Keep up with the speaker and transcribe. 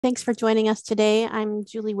Thanks for joining us today. I'm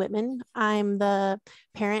Julie Whitman. I'm the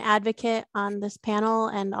parent advocate on this panel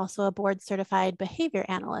and also a board certified behavior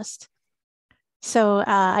analyst. So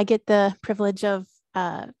I get the privilege of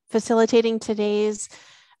facilitating today's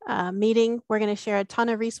meeting. We're going to share a ton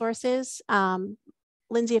of resources.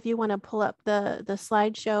 Lindsay, if you want to pull up the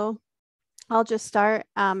slideshow, I'll just start.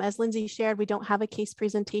 As Lindsay shared, we don't have a case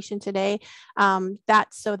presentation today.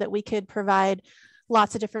 That's so that we could provide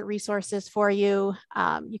lots of different resources for you.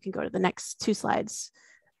 You can go to the next two slides.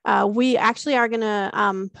 We actually are going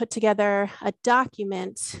to put together a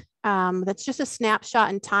document that's just a snapshot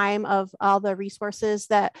in time of all the resources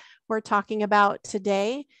that we're talking about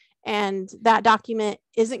today. And that document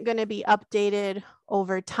isn't going to be updated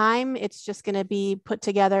over time. It's just going to be put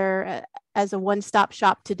together as a one-stop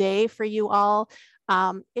shop today for you all.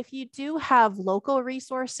 If you do have local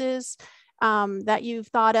resources that you've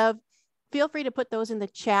thought of, feel free to put those in the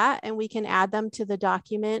chat and we can add them to the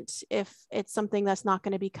document if it's something that's not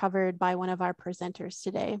going to be covered by one of our presenters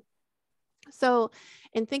today. So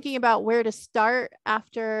in thinking about where to start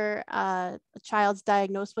after a child's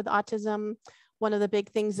diagnosed with autism, one of the big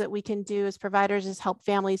things that we can do as providers is help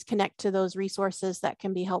families connect to those resources that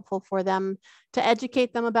can be helpful for them to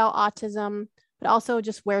educate them about autism, but also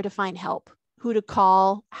just where to find help, who to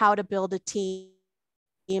call, how to build a team.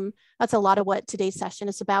 That's a lot of what today's session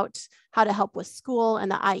is about, how to help with school and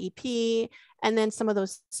the IEP, and then some of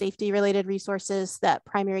those safety related resources that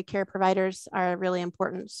primary care providers are a really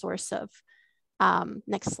important source of.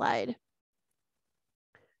 Next slide.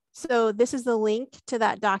 So this is the link to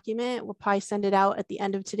that document. We'll probably send it out at the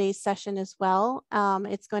end of today's session as well.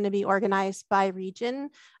 It's going to be organized by region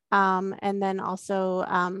and then also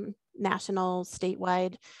national,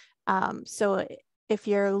 statewide. So if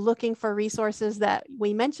you're looking for resources that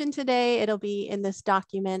we mentioned today, it'll be in this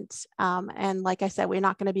document. And like I said, we're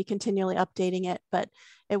not going to be continually updating it, but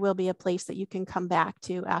it will be a place that you can come back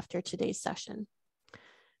to after today's session.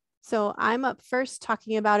 So I'm up first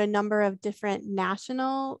talking about a number of different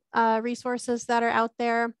national resources that are out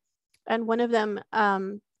there. And one of them,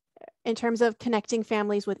 in terms of connecting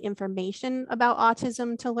families with information about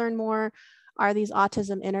autism to learn more, are these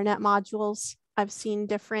autism internet modules. I've seen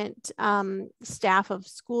different staff of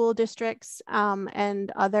school districts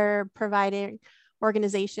and other providing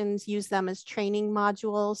organizations use them as training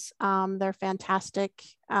modules. They're fantastic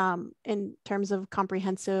in terms of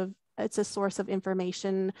comprehensive. It's a source of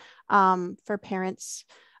information for parents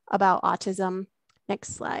about autism.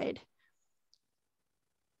 Next slide.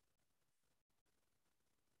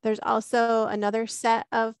 There's also another set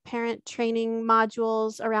of parent training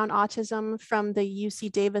modules around autism from the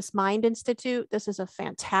UC Davis Mind Institute. This is a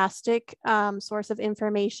fantastic source of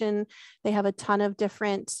information. They have a ton of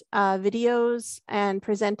different videos and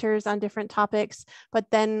presenters on different topics, but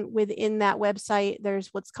then within that website, there's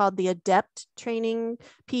what's called the ADEPT training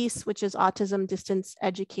piece, which is autism distance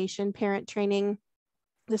education parent training.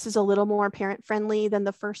 This is a little more parent friendly than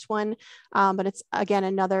the first one, but it's again,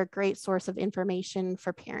 another great source of information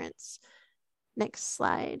for parents. Next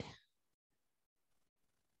slide.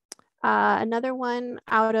 Another one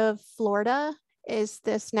out of Florida is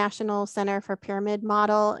this National Center for Pyramid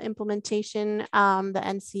Model Implementation, the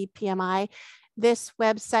NCPMI. This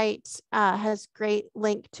website has great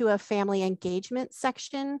link to a family engagement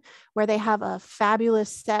section where they have a fabulous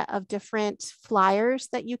set of different flyers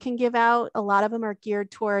that you can give out. A lot of them are geared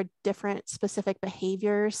toward different specific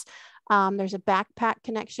behaviors. There's a backpack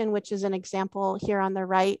connection, which is an example here on the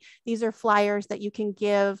right. These are flyers that you can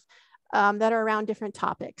give that are around different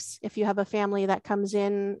topics. If you have a family that comes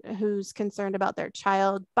in who's concerned about their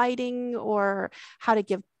child biting or how to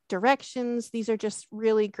give directions, these are just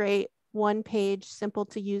really great one-page, simple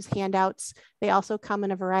to use handouts. They also come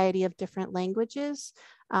in a variety of different languages.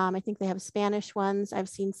 I think they have Spanish ones. I've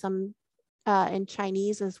seen some in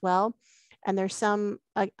Chinese as well. And there's some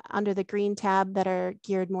under the green tab that are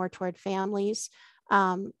geared more toward families.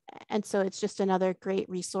 And so it's just another great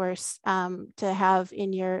resource to have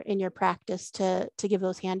in your practice to give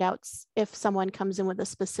those handouts if someone comes in with a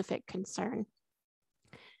specific concern.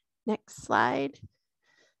 Next slide.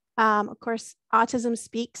 Of course, Autism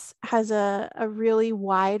Speaks has a really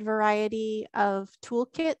wide variety of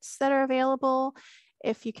toolkits that are available.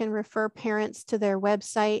 If you can refer parents to their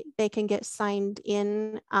website, they can get signed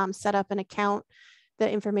in, set up an account.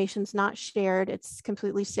 The information's not shared, it's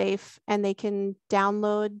completely safe, and they can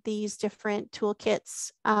download these different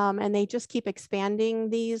toolkits, and they just keep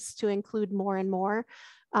expanding these to include more and more.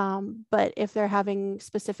 But if they're having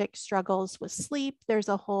specific struggles with sleep, there's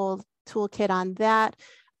a whole toolkit on that.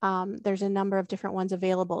 There's a number of different ones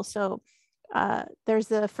available. So There's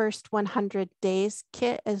the first 100 days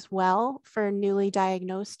kit as well for newly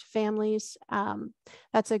diagnosed families.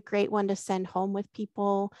 That's a great one to send home with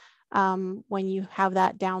people when you have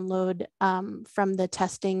that download from the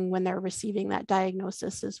testing when they're receiving that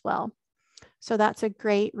diagnosis as well. So that's a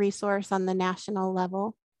great resource on the national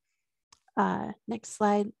level. Next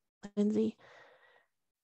slide, Lindsay.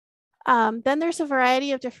 Then there's a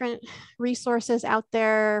variety of different resources out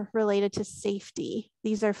there related to safety.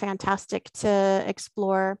 These are fantastic to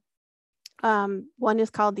explore. One is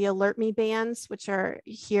called the Alert Me bands, which are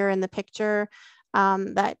here in the picture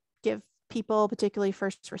that give people, particularly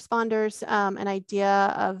first responders, an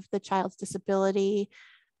idea of the child's disability.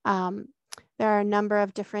 There are a number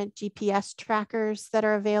of different GPS trackers that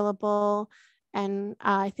are available. And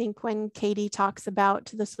I think when Katie talks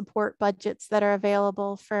about the support budgets that are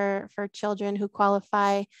available for children who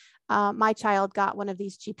qualify, my child got one of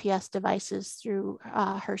these GPS devices through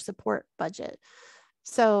her support budget.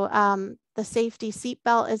 So the safety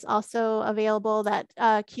seatbelt is also available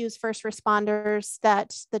that cues first responders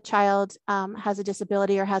that the child has a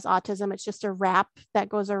disability or has autism. It's just a wrap that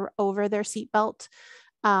goes over their seatbelt.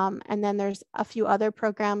 And then there's a few other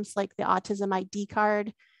programs like the Autism ID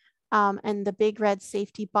card and the Big Red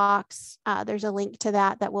Safety Box. There's a link to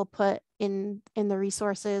that we'll put in the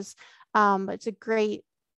resources. It's a great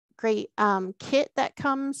kit that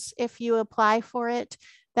comes if you apply for it.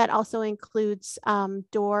 That also includes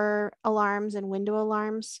door alarms and window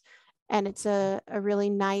alarms. And it's a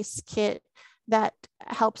really nice kit that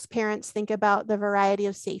helps parents think about the variety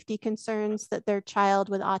of safety concerns that their child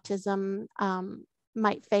with autism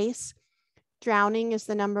might face. Drowning is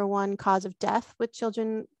the #1 cause of death with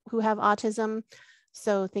children who have autism.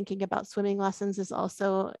 So thinking about swimming lessons is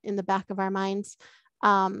also in the back of our minds.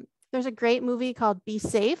 There's a great movie called Be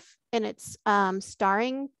Safe, and it's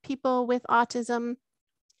starring people with autism,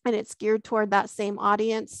 and it's geared toward that same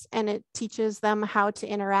audience, and it teaches them how to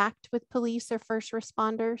interact with police or first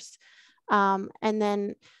responders. And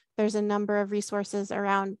then there's a number of resources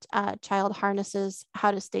around child harnesses,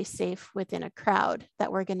 how to stay safe within a crowd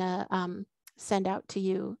that we're gonna send out to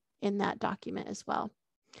you in that document as well.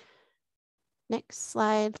 Next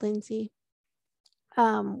slide, Lindsay.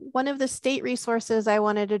 One of the state resources I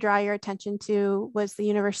wanted to draw your attention to was the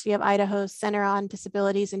University of Idaho's Center on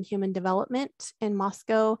Disabilities and Human Development in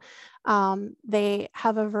Moscow. They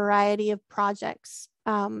have a variety of projects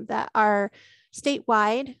that are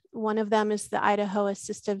statewide. One of them is the Idaho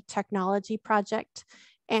Assistive Technology Project.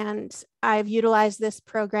 And I've utilized this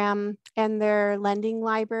program and their lending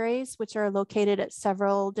libraries, which are located at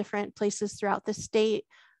several different places throughout the state,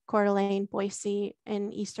 Coeur d'Alene, Boise,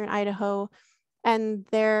 and Eastern Idaho. And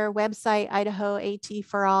their website, Idaho AT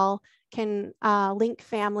for All, can link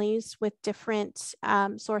families with different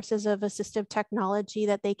sources of assistive technology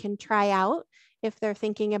that they can try out if they're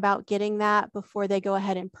thinking about getting that before they go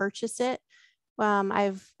ahead and purchase it.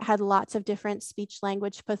 I've had lots of different speech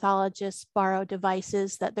language pathologists borrow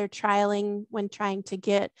devices that they're trialing when trying to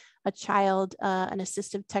get a child an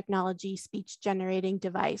assistive technology speech generating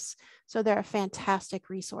device. So they're a fantastic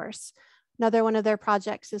resource. Another one of their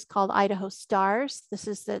projects is called Idaho Stars. This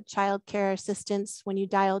is the child care assistance when you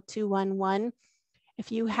dial 211.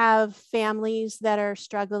 If you have families that are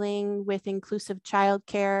struggling with inclusive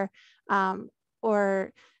childcare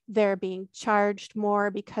or they're being charged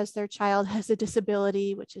more because their child has a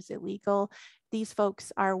disability, which is illegal, these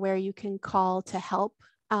folks are where you can call to help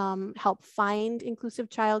find inclusive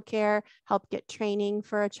childcare, help get training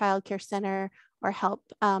for a childcare center, or help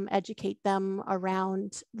educate them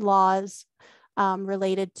around laws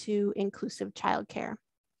related to inclusive childcare.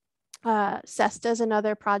 SESTA is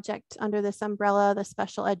another project under this umbrella, the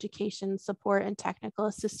Special Education Support and Technical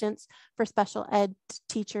Assistance for special ed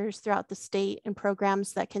teachers throughout the state and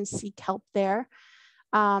programs that can seek help there.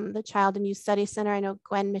 The Child and Youth Study Center, I know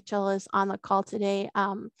Gwen Mitchell is on the call today.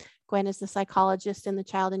 Gwen is the psychologist in the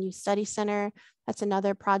Child and Youth Study Center. That's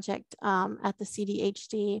another project at the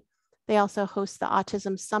CDHD. They also host the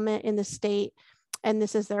Autism Summit in the state. And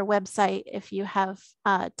this is their website. If you have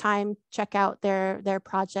time, check out their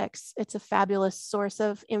projects. It's a fabulous source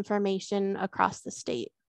of information across the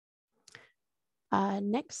state.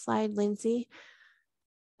 Next slide, Lindsay.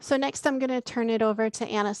 So next I'm gonna turn it over to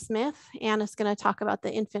Anna Smith. Anna's gonna talk about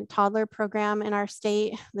the infant toddler program in our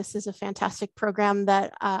state. This is a fantastic program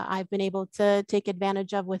that I've been able to take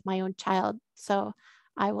advantage of with my own child. So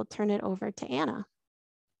I will turn it over to Anna.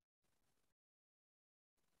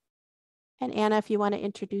 And Anna, if you want to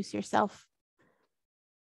introduce yourself.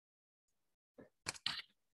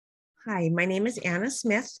 Hi, my name is Anna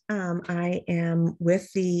Smith. I am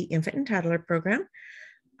with the Infant and Toddler Program.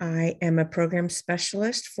 I am a program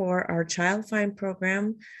specialist for our Child Find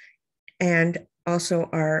program and also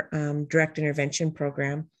our direct intervention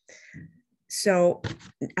program. So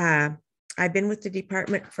I've been with the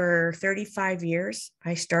department for 35 years.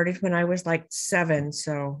 I started when I was like 7.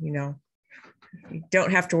 So, you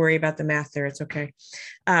don't have to worry about the math there. It's okay.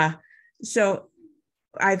 So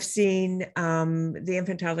I've seen the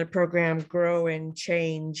infant toddler program grow and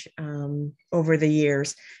change over the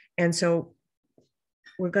years. And so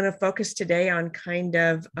we're going to focus today on kind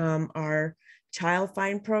of our Child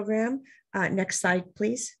Find program. Next slide,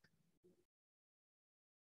 please.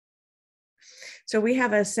 So we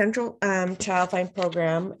have a central Child Find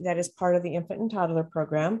program that is part of the infant and toddler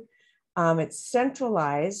program. It's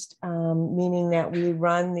centralized, meaning that we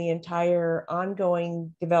run the entire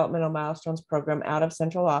ongoing developmental milestones program out of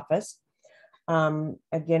central office.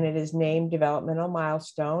 Again, it is named developmental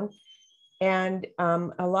milestone. And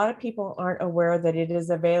a lot of people aren't aware that it is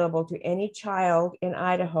available to any child in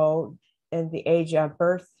Idaho at the age of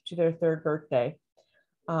birth to their 3rd birthday.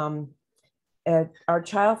 Our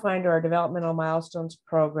Child Find, or our developmental milestones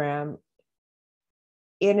program,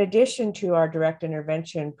 in addition to our direct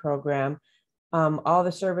intervention program, all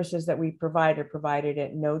the services that we provide are provided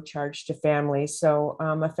at no charge to families. So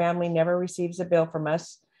a family never receives a bill from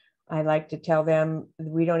us. I like to tell them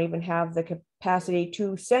we don't even have the capacity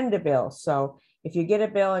to send a bill. So if you get a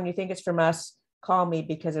bill and you think it's from us, call me,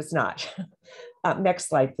 because it's not. Next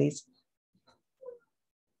slide, please.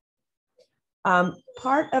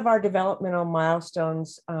 Part of our developmental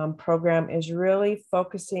milestones program is really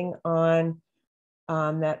focusing on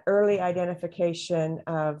that early identification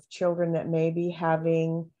of children that may be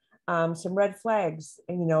having some red flags,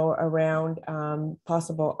 around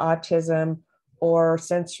possible autism or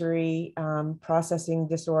sensory processing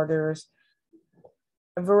disorders,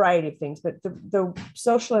 a variety of things. But the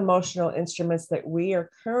social emotional instruments that we are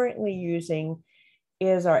currently using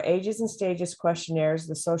is our ages and stages questionnaires,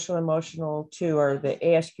 the social emotional 2, or the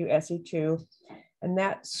ASQ-SE2, and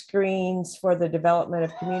that screens for the development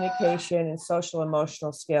of communication and social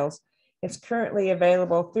emotional skills. It's currently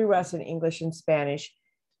available through us in English and Spanish.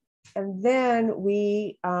 And then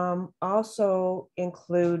we also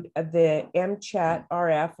include the MCHAT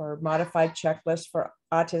RF, or modified checklist for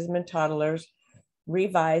autism and toddlers,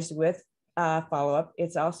 revised with follow-up.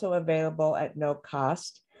 It's also available at no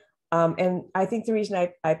cost. And I think the reason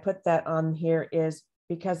I put that on here is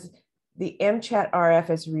because the MCHAT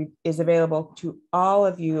RF is available to all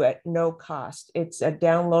of you at no cost. It's a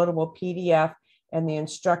downloadable PDF, and the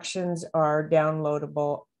instructions are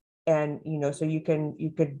downloadable. And so you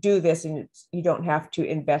could do this, and you don't have to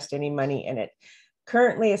invest any money in it.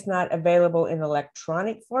 Currently, it's not available in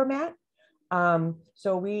electronic format.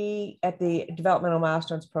 So we at the Developmental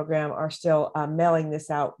Milestones program are still mailing this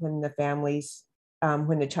out when the families,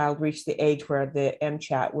 when the child reached the age where the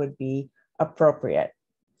MCHAT would be appropriate.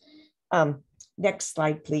 Next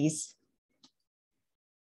slide, please.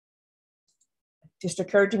 Just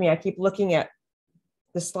occurred to me, I keep looking at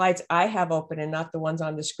the slides I have open and not the ones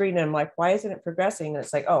on the screen. And I'm like, why isn't it progressing? And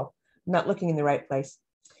it's like, oh, I'm not looking in the right place.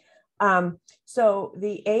 So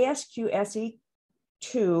the ASQ-SE2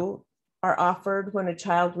 are offered when a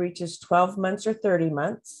child reaches 12 months or 30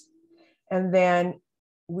 months. And then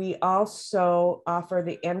we also offer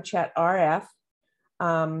the MCHAT RF.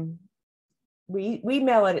 We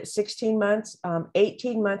mail it at 16 months,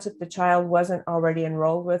 18 months if the child wasn't already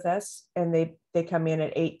enrolled with us, and they come in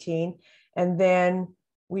at 18. And then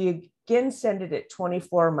we again send it at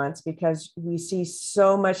 24 months because we see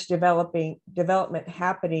so much development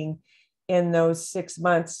happening in those 6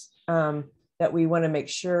 months that we want to make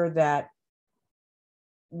sure that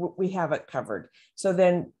we have it covered. So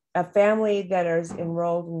then a family that is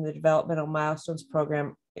enrolled in the Developmental Milestones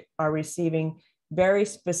program are receiving very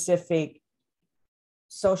specific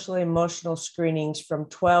social emotional screenings from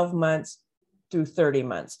 12 months through 30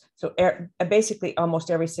 months. So basically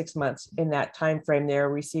almost every 6 months in that time frame, they're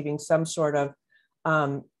receiving some sort of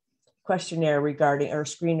questionnaire regarding, or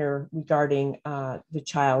screener regarding the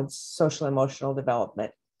child's social emotional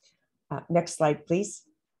development. Next slide, please.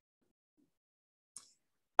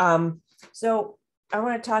 So I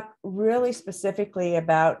want to talk really specifically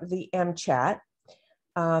about the MCHAT.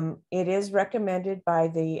 It is recommended by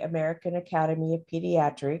the American Academy of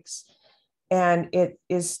Pediatrics, and it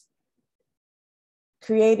is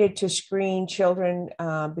created to screen children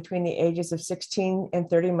between the ages of 16 and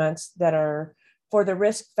 30 months that are for the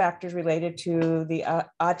risk factors related to the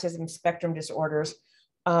autism spectrum disorders.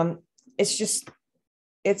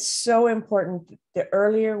 It's so important. The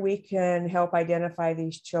earlier we can help identify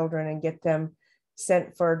these children and get them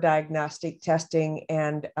sent for diagnostic testing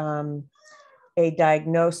and a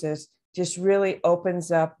diagnosis just really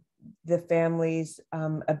opens up the family's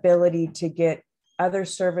ability to get other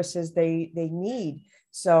services they need.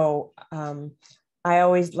 So I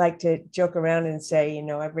always like to joke around and say, you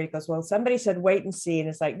know, everybody goes, well, somebody said wait and see. And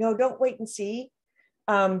it's like, no, don't wait and see.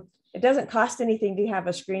 It doesn't cost anything to have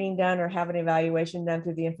a screening done or have an evaluation done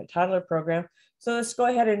through the infant toddler program. So let's go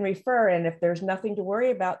ahead and refer. And if there's nothing to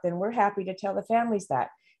worry about, then we're happy to tell the families that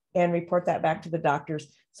and report that back to the doctors.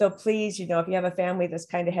 So please, you know, if you have a family that's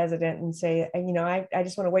kind of hesitant and say, you know, I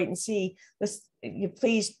just want to wait and see, you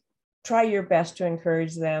please try your best to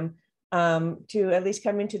encourage them to at least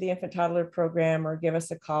come into the infant toddler program or give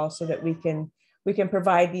us a call so that we can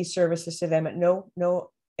provide these services to them at no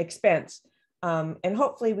expense. And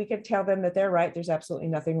hopefully we can tell them that they're right. There's absolutely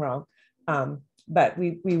nothing wrong. But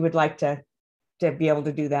we would like to be able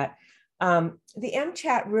to do that. The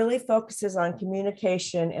MChat really focuses on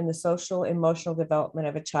communication and the social emotional development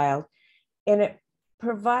of a child. And it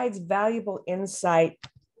provides valuable insight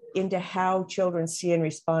into how children see and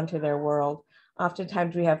respond to their world.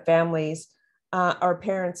 Oftentimes we have families, our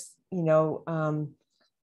parents, you know,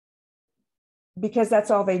 because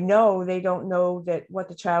that's all they know. They don't know that what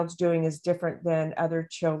the child's doing is different than other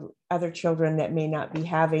children that may not be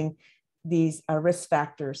having these risk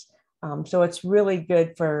factors. So it's really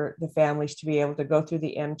good for the families to be able to go through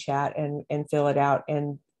the MChat and fill it out,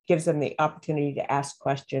 and gives them the opportunity to ask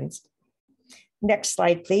questions. Next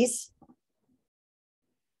slide, please.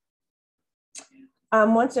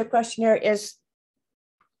 Once a questionnaire is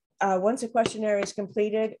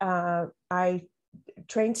completed, I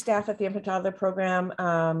train staff at the infant toddler program,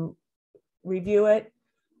 review it,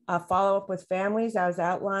 follow up with families as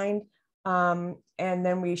outlined, and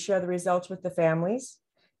then we share the results with the families.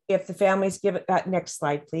 If the families give it, next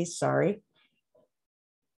slide, please, sorry.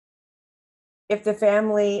 If the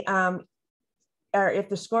family, or if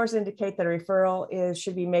the scores indicate that a referral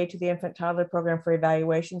should be made to the infant toddler program for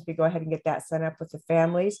evaluations, we go ahead and get that sent up with the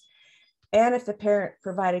families. And if the parent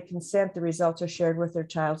provided consent, the results are shared with their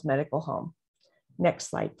child's medical home. Next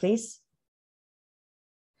slide, please.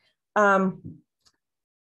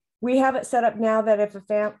 We have it set up now that if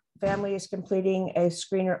a family is completing a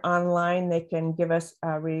screener online, they can give us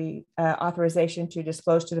authorization to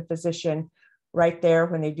disclose to the physician right there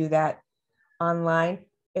when they do that online.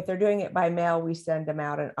 If they're doing it by mail, we send them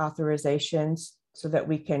out an authorizations so that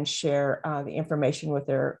we can share the information with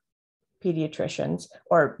their pediatricians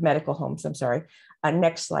or medical homes, I'm sorry.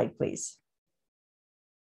 Next slide, please.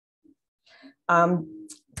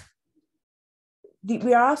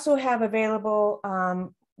 We also have available,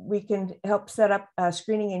 we can help set up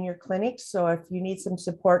screening in your clinic. So if you need some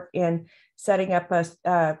support in setting up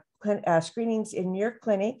screenings in your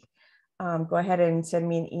clinic, go ahead and send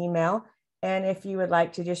me an email. And if you would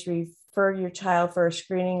like to just refer your child for a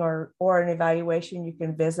screening or an evaluation, you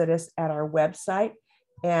can visit us at our website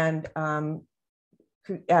and send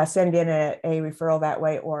in a referral that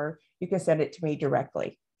way, or you can send it to me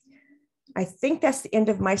directly. I think that's the end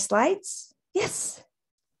of my slides. Yes.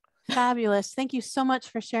 Fabulous. Thank you so much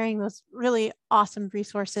for sharing those really awesome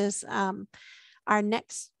resources. Our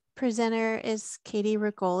next presenter is Katie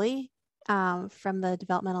Rigoli from the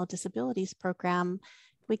Developmental Disabilities Program.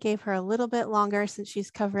 We gave her a little bit longer since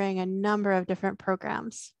she's covering a number of different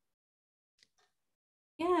programs.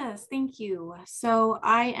 Yes, thank you. So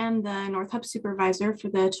I am the North Hub supervisor for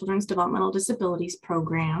the Children's Developmental Disabilities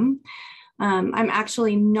Program. I'm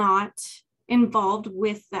actually not involved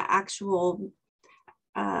with the actual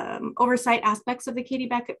oversight aspects of the Katie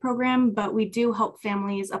Beckett program, but we do help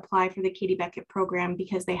families apply for the Katie Beckett program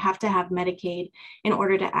because they have to have Medicaid in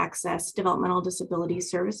order to access developmental disability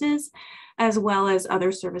services, as well as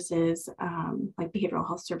other services like behavioral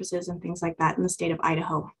health services and things like that in the state of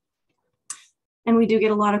Idaho. And we do get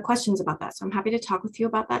a lot of questions about that. So I'm happy to talk with you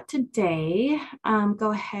about that today.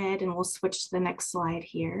 Go ahead and we'll switch to the next slide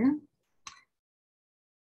here.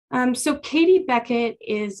 So Katie Beckett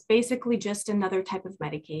is basically just another type of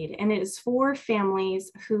Medicaid, and it is for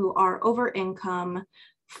families who are over income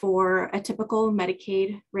for a typical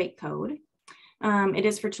Medicaid rate code. It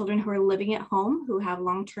is for children who are living at home who have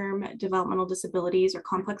long-term developmental disabilities or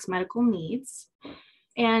complex medical needs.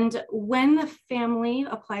 And when the family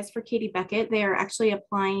applies for Katie Beckett, they are actually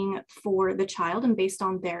applying for the child and based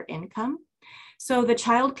on their income. So the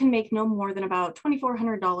child can make no more than about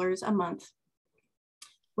 $2,400 a month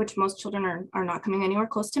which most children are not coming anywhere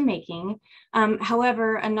close to making.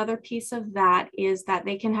 However, another piece of that is that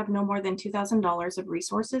they can have no more than $2,000 of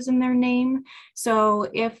resources in their name. So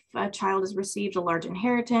if a child has received a large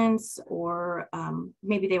inheritance, or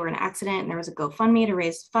maybe they were in an accident and there was a GoFundMe to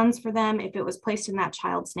raise funds for them, if it was placed in that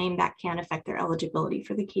child's name, that can affect their eligibility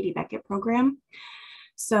for the Katie Beckett program.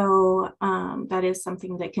 So that is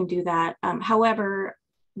something that can do that. However,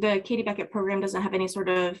 the Katie Beckett program doesn't have any sort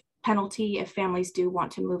of penalty if families do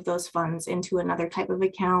want to move those funds into another type of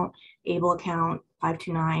account, ABLE account,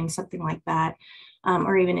 529, something like that,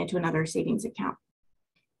 or even into another savings account.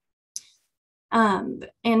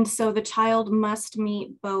 And so the child must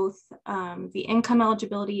meet both the income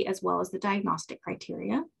eligibility as well as the diagnostic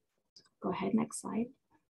criteria. Go ahead, next slide.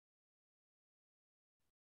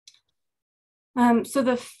 So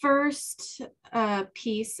the first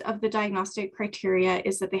piece of the diagnostic criteria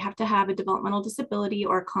is that they have to have a developmental disability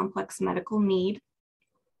or a complex medical need.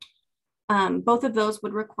 Both of those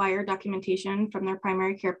would require documentation from their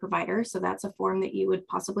primary care provider. So that's a form that you would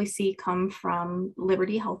possibly see come from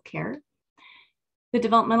Liberty Healthcare. The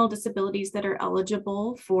developmental disabilities that are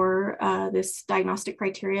eligible for this diagnostic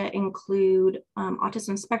criteria include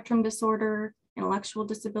autism spectrum disorder, intellectual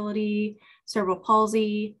disability, cerebral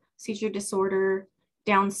palsy, seizure disorder,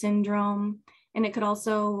 Down syndrome, and it could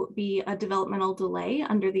also be a developmental delay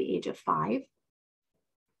under the age of 5.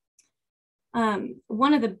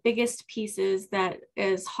 One of the biggest pieces that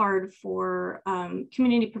is hard for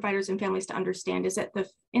community providers and families to understand is that the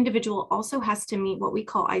individual also has to meet what we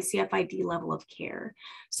call ICFID level of care.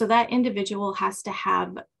 So that individual has to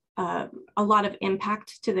have a lot of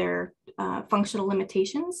impact to their functional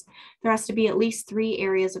limitations. There has to be at least 3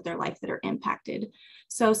 areas of their life that are impacted.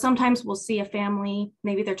 So sometimes we'll see a family,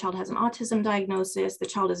 maybe their child has an autism diagnosis, the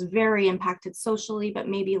child is very impacted socially, but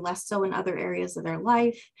maybe less so in other areas of their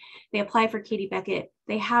life. They apply for Katie Beckett,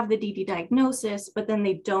 they have the DD diagnosis, but then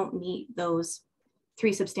they don't meet those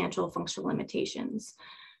 3 substantial functional limitations.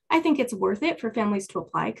 I think it's worth it for families to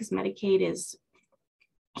apply because Medicaid is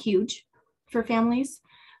huge for families.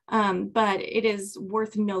 But it is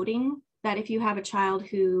worth noting that if you have a child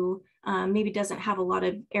who maybe doesn't have a lot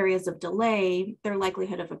of areas of delay, their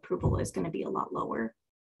likelihood of approval is going to be a lot lower.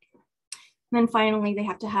 And then finally, they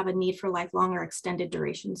have to have a need for lifelong or extended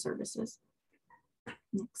duration services.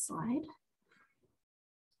 Next slide.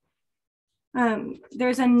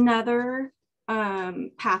 There's another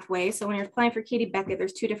pathway. So when you're applying for Katie Beckett,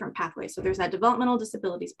 there's 2 different pathways. So there's that developmental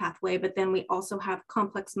disabilities pathway, but then we also have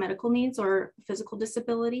complex medical needs or physical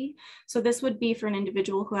disability. So this would be for an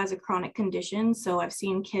individual who has a chronic condition. So I've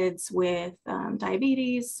seen kids with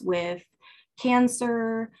diabetes, with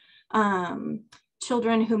cancer,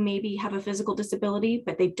 children who maybe have a physical disability,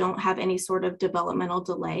 but they don't have any sort of developmental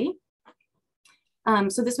delay.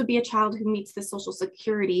 So this would be a child who meets the Social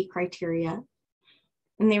Security criteria.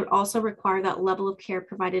 And they also require that level of care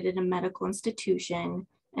provided in a medical institution.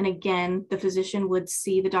 And again, the physician would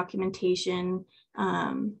see the documentation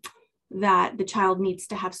that the child needs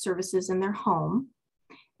to have services in their home.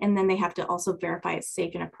 And then they have to also verify it's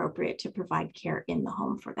safe and appropriate to provide care in the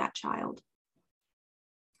home for that child.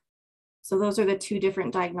 So those are the 2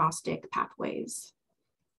 different diagnostic pathways.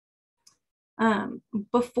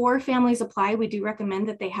 Before families apply, we do recommend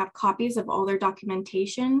that they have copies of all their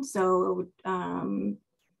documentation. So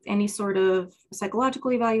any sort of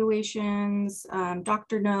psychological evaluations,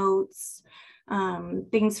 doctor notes,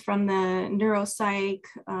 things from the neuropsych,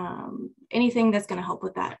 anything that's going to help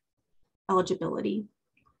with that eligibility.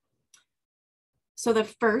 So the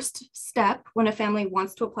first step when a family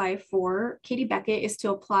wants to apply for Katie Beckett is to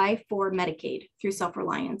apply for Medicaid through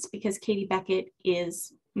self-reliance, because Katie Beckett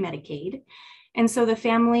is Medicaid. And so the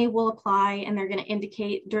family will apply, and they're going to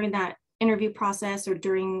indicate during that interview process or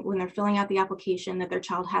when they're filling out the application that their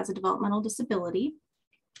child has a developmental disability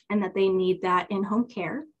and that they need that in-home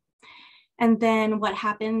care. And then what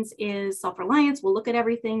happens is self-reliance will look at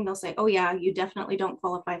everything. They'll say, oh yeah, you definitely don't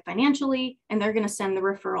qualify financially. And they're going to send the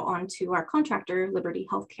referral on to our contractor, Liberty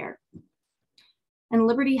Healthcare. And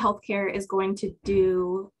Liberty Healthcare is going to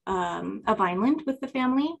do a Vineland with the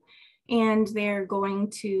family. And they're going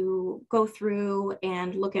to go through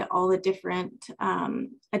and look at all the different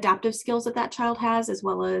adaptive skills that that child has, as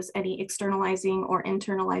well as any externalizing or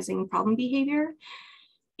internalizing problem behavior.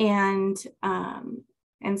 And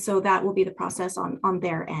so that will be the process on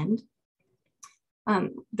their end.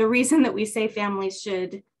 The reason that we say families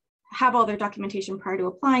should have all their documentation prior to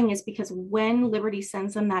applying is because when Liberty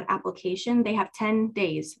sends them that application, they have 10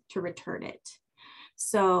 days to return it.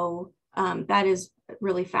 So that is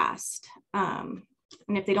really fast. And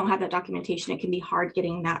And if they don't have that documentation, it can be hard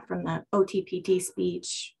getting that from the OTPT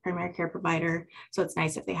speech primary care provider. So it's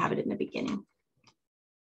nice if they have it in the beginning.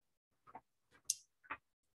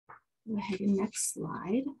 Go ahead and next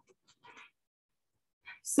slide.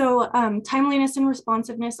 So timeliness and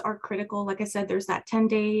responsiveness are critical. Like I said, there's that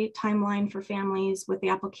 10-day timeline for families with the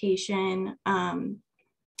application. And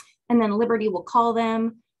then Liberty will call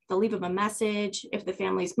them. They'll leave them a message. If the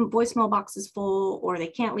family's voicemail box is full or they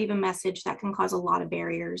can't leave a message, that can cause a lot of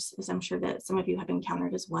barriers, as I'm sure that some of you have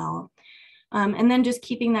encountered as well. And then just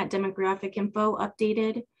keeping that demographic info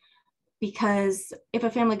updated, because if a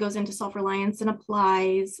family goes into self-reliance and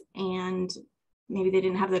applies and maybe they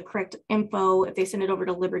didn't have the correct info, if they send it over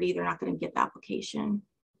to Liberty, they're not going to get the application.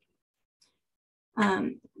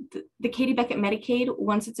 The Katie Beckett Medicaid,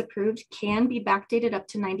 once it's approved, can be backdated up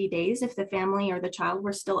to 90 days if the family or the child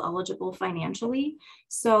were still eligible financially.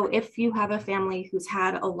 So if you have a family who's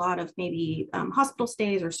had a lot of maybe hospital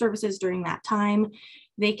stays or services during that time,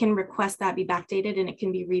 they can request that be backdated and it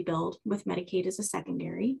can be rebilled with Medicaid as a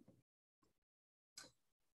secondary.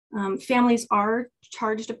 Families are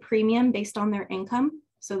charged a premium based on their income.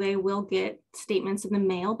 So they will get statements in the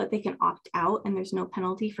mail, but they can opt out and there's no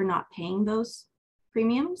penalty for not paying those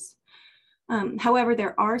premiums. However,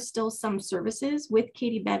 there are still some services with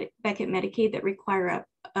Katie Beckett Medicaid that require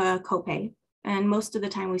a copay. And most of the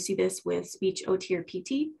time we see this with speech OT or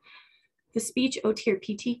PT. The speech OT or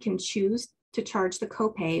PT can choose to charge the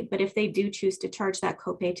copay, but if they do choose to charge that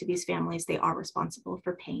copay to these families, they are responsible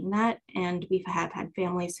for paying that. And we've had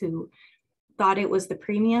families who thought it was the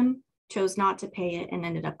premium, chose not to pay it, and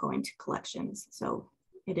ended up going to collections. So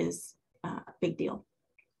it is a big deal.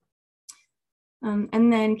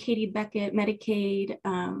 And then Katie Beckett Medicaid,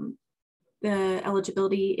 the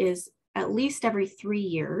eligibility is at least every 3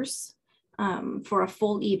 years for a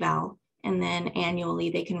full eval, and then annually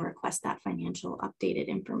they can request that financial updated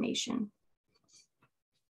information.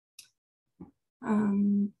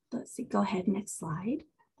 Let's see, go ahead, next slide.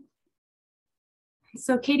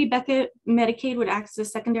 So Katie Beckett Medicaid would act as a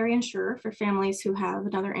secondary insurer for families who have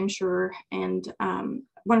another insurer. And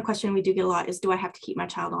one question we do get a lot is, do I have to keep my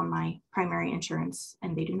child on my primary insurance?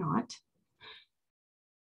 And they do not.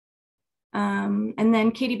 And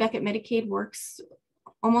then Katie Beckett Medicaid works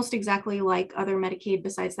almost exactly like other Medicaid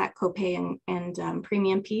besides that copay and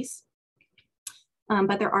premium piece.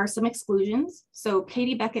 But there are some exclusions. So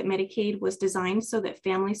Katie Beckett Medicaid was designed so that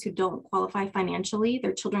families who don't qualify financially,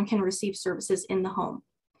 their children can receive services in the home.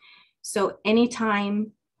 So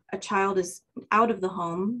anytime a child is out of the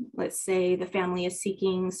home, let's say the family is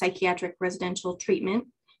seeking psychiatric residential treatment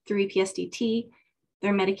through EPSDT,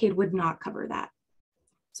 their Medicaid would not cover that.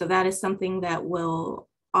 So that is something that will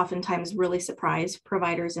oftentimes really surprise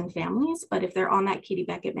providers and families, but if they're on that Katie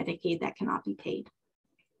Beckett Medicaid, that cannot be paid.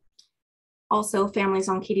 Also, families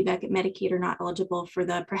on Katie Beckett Medicaid are not eligible for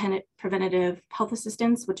the preventative health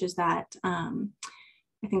assistance, which is that, I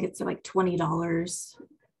think it's like $20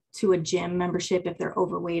 to a gym membership if they're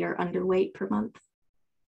overweight or underweight per month.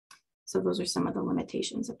 So those are some of the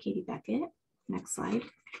limitations of Katie Beckett. Next slide.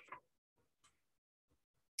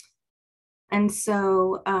 And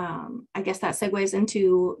so I guess that segues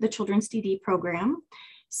into the Children's DD program.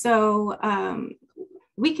 So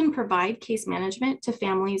we can provide case management to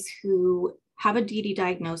families who have a DD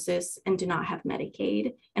diagnosis and do not have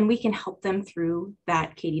Medicaid, and we can help them through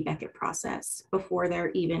that Katie Beckett process before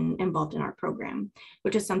they're even involved in our program,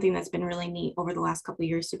 which is something that's been really neat over the last couple of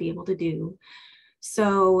years to be able to do.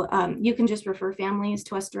 So you can just refer families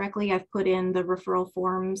to us directly. I've put in the referral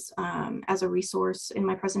forms as a resource in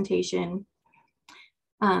my presentation.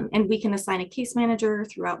 And we can assign a case manager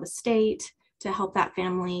throughout the state to help that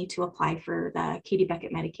family to apply for the Katie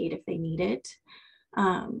Beckett Medicaid if they need it.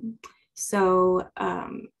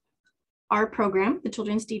 Our program, the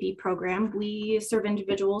Children's DD program, we serve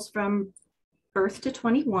individuals from birth to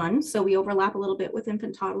 21. So we overlap a little bit with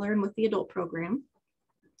infant toddler and with the adult program.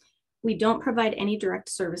 We don't provide any direct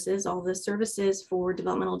services. All the services for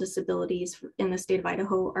developmental disabilities in the state of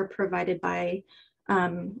Idaho are provided by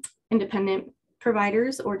independent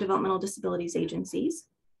providers or developmental disabilities agencies.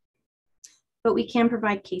 But we can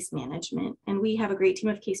provide case management, and we have a great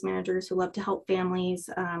team of case managers who love to help families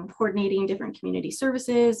coordinating different community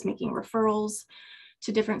services, making referrals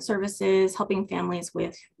to different services, helping families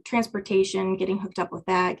with transportation, getting hooked up with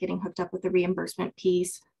that, getting hooked up with the reimbursement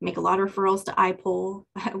piece, make a lot of referrals to IPOL.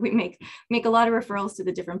 We make a lot of referrals to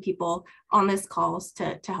the different people on this calls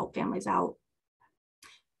to help families out.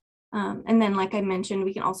 And then, like I mentioned,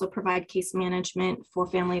 we can also provide case management for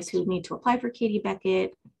families who need to apply for Katie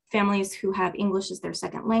Beckett, families who have English as their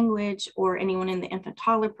second language, or anyone in the infant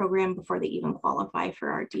toddler program before they even qualify for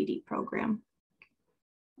our DD program.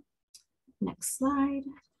 Next slide.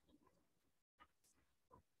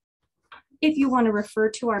 If you want to refer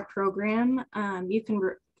to our program, you can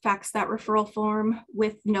fax that referral form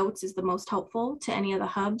with notes is the most helpful to any of the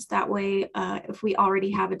hubs. That way, if we already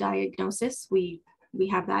have a diagnosis, we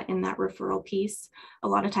have that in that referral piece. A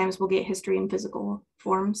lot of times we'll get history and physical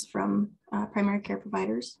forms from primary care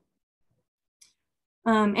providers.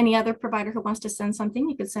 Any other provider who wants to send something,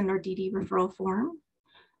 you could send our DD referral form.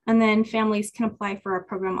 And then families can apply for our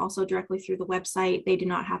program also directly through the website. They do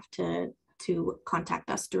not have to contact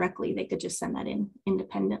us directly. They could just send that in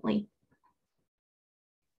independently.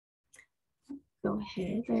 Go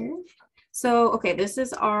ahead there. So, okay, this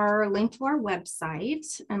is our link to our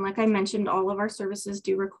website. And like I mentioned, all of our services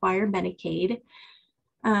do require Medicaid.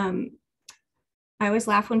 I always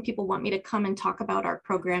laugh when people want me to come and talk about our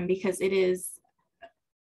program because it is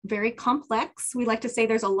very complex. We like to say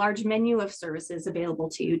there's a large menu of services available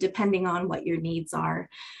to you depending on what your needs are.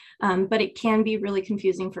 But it can be really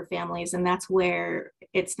confusing for families, and that's where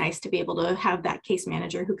it's nice to be able to have that case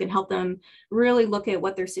manager who can help them really look at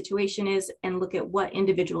what their situation is and look at what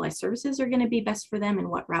individualized services are going to be best for them and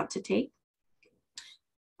what route to take.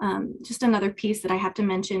 Just another piece that I have to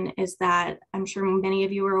mention is that I'm sure many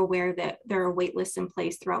of you are aware that there are wait lists in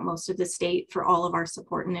place throughout most of the state for all of our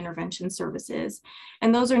support and intervention services.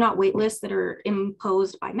 And those are not wait lists that are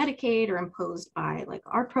imposed by Medicaid or imposed by like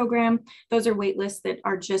our program. Those are wait lists that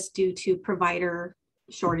are just due to provider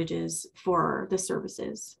shortages for the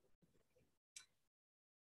services.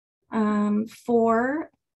 For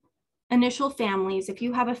initial families, if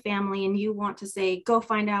you have a family and you want to say, go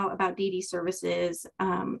find out about DD services,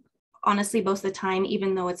 honestly, most of the time,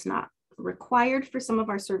 even though it's not required for some of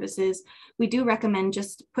our services, we do recommend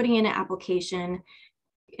just putting in an application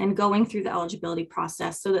and going through the eligibility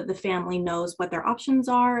process so that the family knows what their options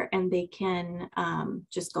are and they can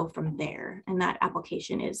just go from there. And that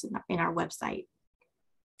application is in our website.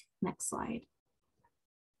 Next slide.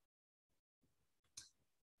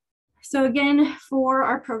 So again, for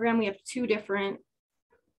our program, we have two different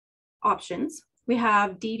options. We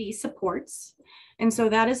have DD supports, and so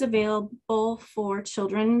that is available for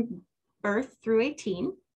children birth through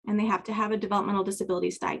 18, and they have to have a developmental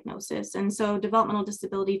disabilities diagnosis. And so developmental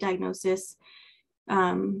disability diagnosis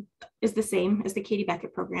is the same as the Katie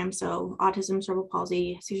Beckett program. So autism, cerebral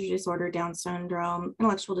palsy, seizure disorder, Down syndrome,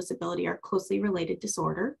 intellectual disability are closely related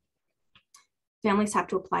disorder. Families have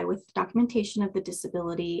to apply with documentation of the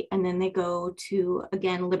disability, and then they go to,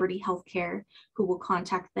 again, Liberty Healthcare, who will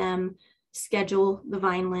contact them, schedule the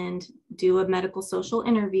Vineland, do a medical social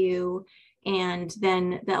interview, and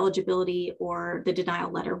then the eligibility or the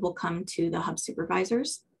denial letter will come to the hub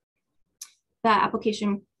supervisors. That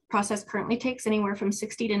application process currently takes anywhere from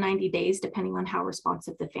 60 to 90 days, depending on how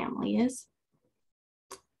responsive the family is.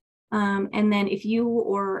 And then if you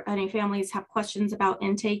or any families have questions about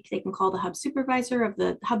intake, they can call the hub supervisor of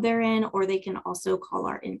the hub they're in, or they can also call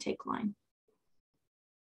our intake line.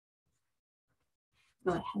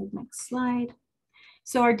 Go ahead, next slide.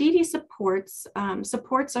 So our DD supports,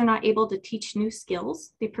 supports are not able to teach new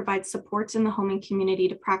skills. They provide supports in the home and community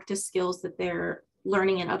to practice skills that they're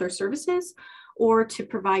learning in other services or to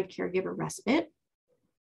provide caregiver respite.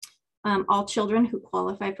 All children who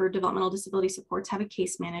qualify for developmental disability supports have a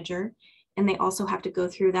case manager, and they also have to go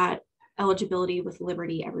through that eligibility with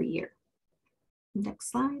Liberty every year. Next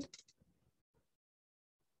slide.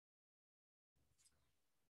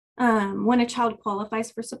 When a child qualifies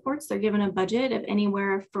for supports, they're given a budget of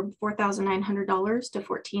anywhere from $4,900 to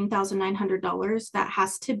 $14,900 that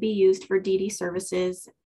has to be used for DD services,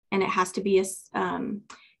 and it has to be a, and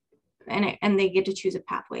they get to choose a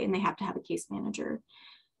pathway, and they have to have a case manager.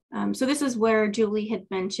 So this is where Julie had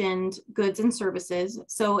mentioned goods and services.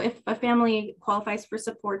 So if a family qualifies for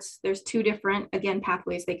supports, there's two different, again,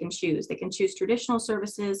 pathways they can choose. They can choose traditional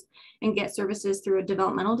services and get services through a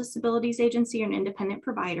developmental disabilities agency or an independent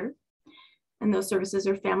provider. And those services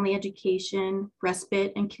are family education,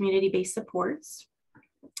 respite, and community-based supports.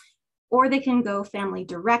 Or they can go family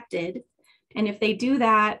directed. And if they do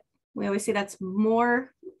that, we always say that's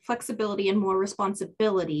more flexibility and more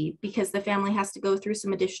responsibility because the family has to go through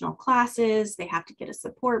some additional classes. They have to get a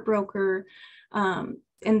support broker, and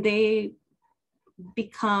they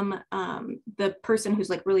become the person who's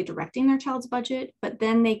like really directing their child's budget, but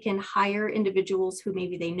then they can hire individuals who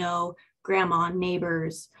maybe they know, grandma,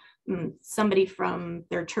 neighbors, somebody from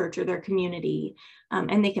their church or their community,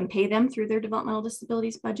 and they can pay them through their developmental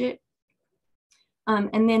disabilities budget.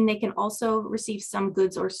 And then they can also receive some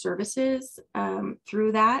goods or services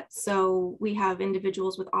through that. So we have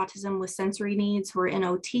individuals with autism with sensory needs who are in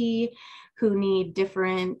OT, who need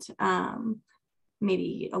different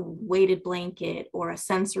maybe a weighted blanket or a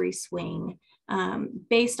sensory swing,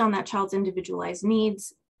 based on that child's individualized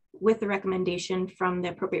needs. With the recommendation from the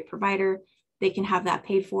appropriate provider, they can have that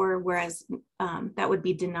paid for, whereas that would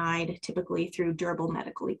be denied typically through durable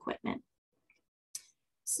medical equipment.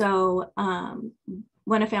 So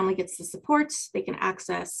when a family gets the supports, they can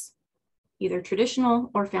access either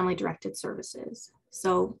traditional or family-directed services.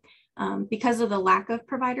 So because of the lack of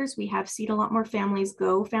providers, we have seen a lot more families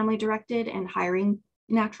go family-directed and hiring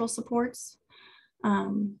natural supports,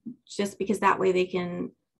 just because that way they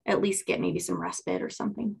can at least get maybe some respite or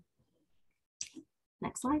something.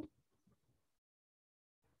 Next slide.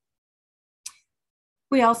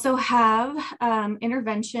 We also have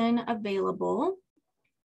intervention available.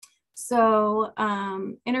 So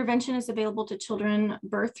intervention is available to children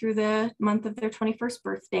birth through the month of their 21st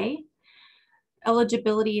birthday.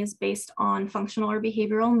 Eligibility is based on functional or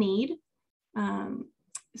behavioral need.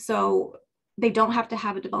 So they don't have to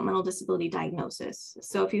have a developmental disability diagnosis.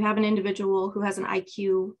 So if you have an individual who has an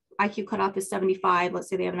IQ cutoff is 75, let's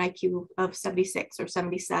say they have an IQ of 76 or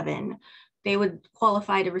 77, they would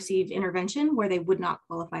qualify to receive intervention where they would not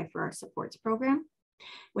qualify for our supports program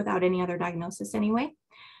without any other diagnosis anyway.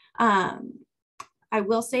 I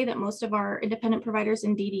will say that most of our independent providers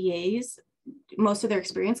and DDAs, most of their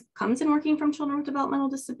experience comes in working from children with developmental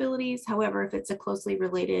disabilities. However, if it's a closely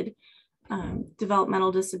related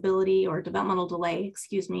developmental disability or developmental delay,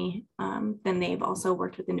 excuse me, then they've also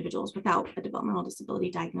worked with individuals without a developmental disability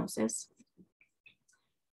diagnosis.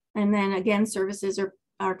 And then again, services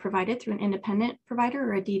are provided through an independent provider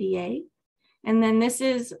or a DDA. And then this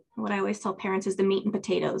is what I always tell parents is the meat and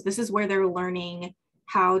potatoes. This is where they're learning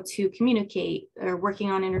how to communicate. They're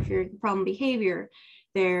working on interfering problem behavior.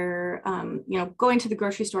 They're going to the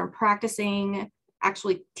grocery store and practicing,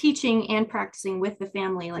 actually teaching and practicing with the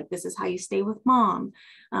family, like this is how you stay with mom,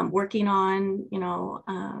 working on,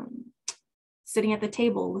 sitting at the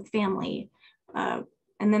table with family. And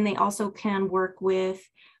then they also can work with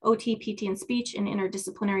OT, PT, and speech and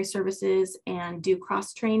interdisciplinary services and do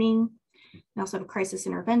cross training. They also have a crisis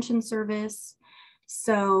intervention service.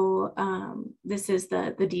 So this is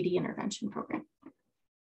the DD intervention program.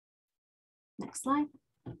 Next slide.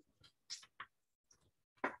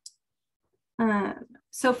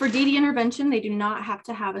 So for DD intervention, they do not have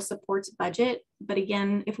to have a supports budget. But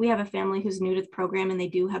again, if we have a family who's new to the program and they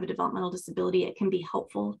do have a developmental disability, it can be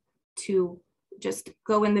helpful to just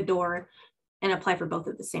go in the door and apply for both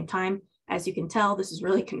at the same time. As you can tell, this is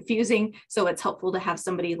really confusing. So it's helpful to have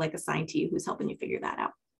somebody like assigned to you who's helping you figure that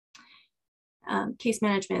out. Case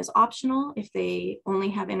management is optional if they only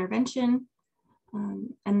have intervention.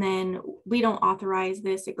 And then we don't authorize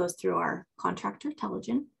this. It goes through our contractor,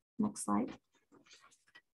 Telligent. Next slide.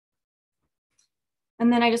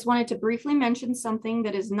 And then I just wanted to briefly mention something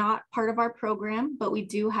that is not part of our program, but we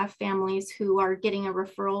do have families who are getting a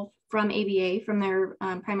referral from ABA, from their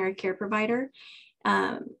primary care provider.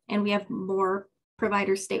 And we have more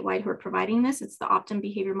providers statewide who are providing this. It's the Optum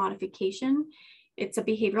Behavior Modification. It's a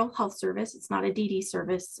behavioral health service. It's not a DD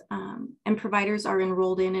service. And providers are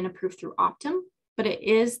enrolled in and approved through Optum, but it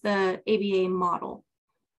is the ABA model.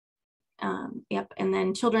 Yep, and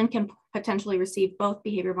then children can potentially receive both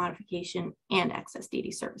behavior modification and excess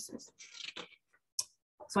DD services.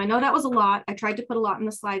 So I know that was a lot. I tried to put a lot in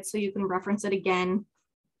the slides so you can reference it again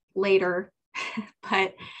later,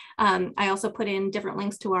 but I also put in different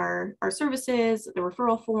links to our services, the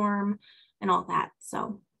referral form, and all that.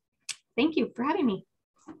 So thank you for having me.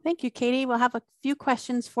 Thank you, Katie. We'll have a few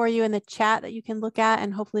questions for you in the chat that you can look at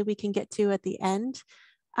and hopefully we can get to at the end.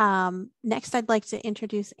 Next, I'd like to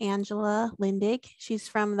introduce Angela Lindig. She's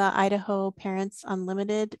from the Idaho Parents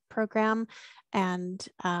Unlimited program, and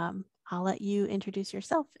I'll let you introduce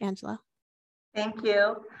yourself, Angela. Thank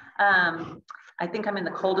you. I think I'm in the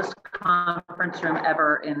coldest conference room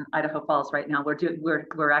ever in Idaho Falls right now.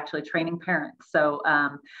 We're actually training parents. So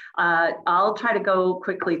I'll try to go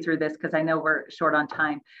quickly through this because I know we're short on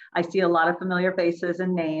time. I see a lot of familiar faces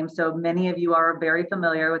and names. So many of you are very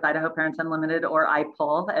familiar with Idaho Parents Unlimited, or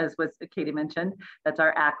IPUL, as was Katie mentioned. That's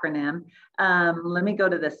our acronym. Let me go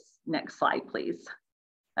to this next slide, please.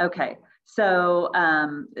 Okay. So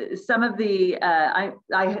some of the,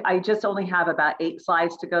 I just only have about 8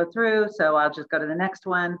 slides to go through. So I'll just go to the next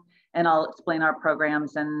one and I'll explain our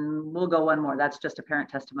programs and we'll go one more. That's just a parent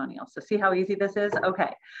testimonial. So see how easy this is?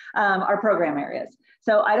 Okay, our program areas.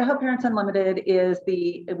 So Idaho Parents Unlimited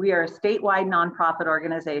we are a statewide nonprofit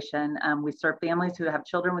organization. We serve families who have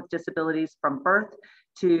children with disabilities from birth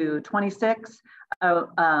to 26.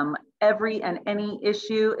 Every and any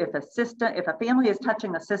issue, if a family is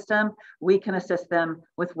touching a system, we can assist them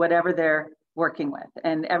with whatever their working with.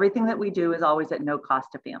 And everything that we do is always at no cost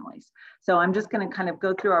to families. So I'm just going to kind of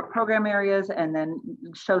go through our program areas and then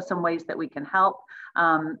show some ways that we can help.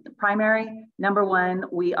 Primary, number one,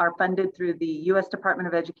 we are funded through the U.S. Department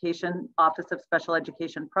of Education Office of Special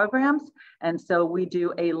Education Programs. And so we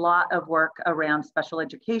do a lot of work around special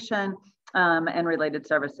education and related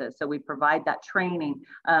services. So we provide that training.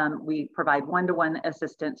 We provide one-to-one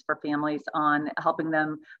assistance for families on helping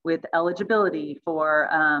them with eligibility for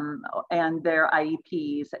and their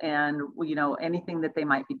IEPs and anything that they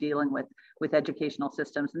might be dealing with educational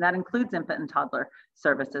systems. And that includes infant and toddler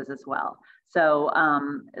services as well. So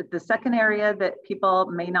the second area that people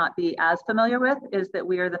may not be as familiar with is that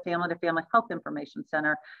we are the Family to Family Health Information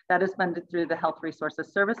Center that is funded through the Health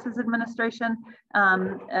Resources Services Administration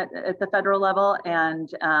at the federal level.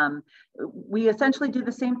 And we essentially do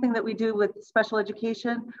the same thing that we do with special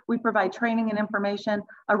education. We provide training and information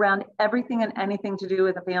around everything and anything to do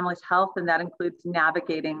with a family's health, and that includes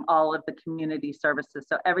navigating all of the community services.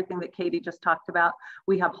 So everything that Katie just talked about,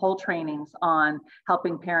 we have whole trainings on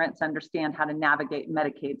helping parents understand how to navigate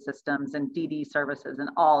Medicaid systems and DD services and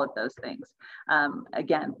all of those things.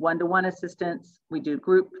 Again, one-to-one assistance, we do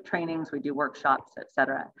group trainings, we do workshops, et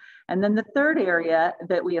cetera. And then the third area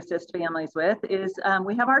that we assist families with is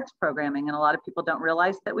we have arts programming, and a lot of people don't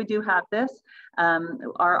realize that we do have this.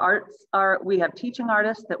 We have teaching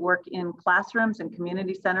artists that work in classrooms and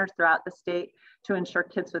community centers throughout the state to ensure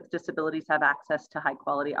kids with disabilities have access to high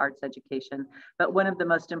quality arts education. But one of the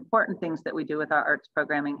most important things that we do with our arts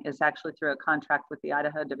programming is actually through a contract with the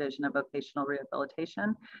Idaho Division of Vocational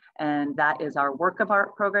Rehabilitation. And that is our work of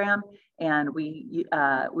art program. And we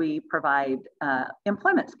provide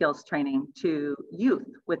employment skills training to youth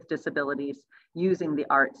with disabilities using the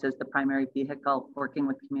arts as the primary vehicle, working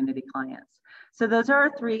with community clients. So those are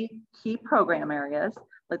our three key program areas.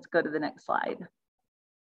 Let's go to the next slide.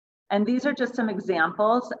 And these are just some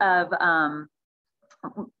examples of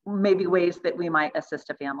maybe ways that we might assist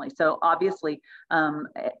a family. So obviously, and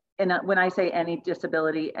when I say any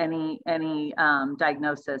disability, any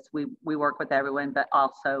diagnosis, we work with everyone, but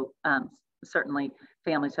also certainly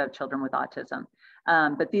families who have children with autism.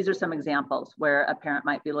 But these are some examples where a parent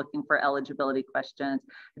might be looking for eligibility questions.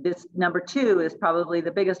 This number 2 is probably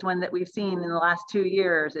the biggest one that we've seen in the last 2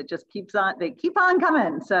 years. It just keeps on, they keep on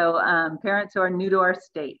coming. So parents who are new to our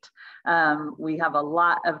state, we have a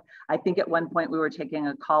lot of, I think at one point we were taking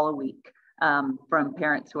a call a week from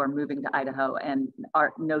parents who are moving to Idaho, and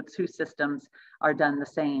our No2 systems are done the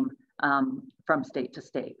same from state to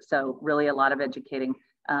state. So really a lot of educating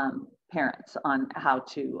parents on how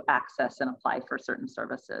to access and apply for certain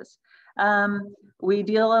services. We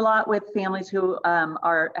deal a lot with families who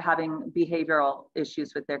are having behavioral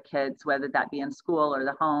issues with their kids, whether that be in school or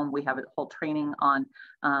the home. We have a whole training on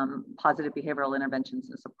positive behavioral interventions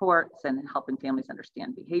and supports and helping families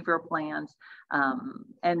understand behavioral plans.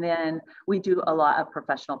 And then we do a lot of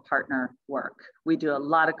professional partner work. We do a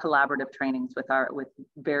lot of collaborative trainings with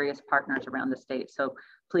various partners around the state. So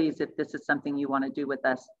please, if this is something you want to do with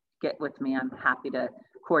us, get with me. I'm happy to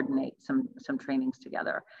coordinate some trainings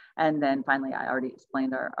together. And then finally, I already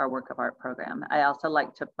explained our work of art program. I also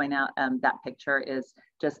like to point out that picture is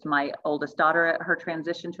just my oldest daughter at her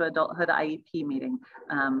transition to adulthood IEP meeting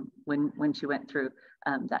when she went through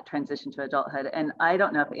that transition to adulthood. And I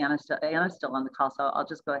don't know if Anna's still on the call, so I'll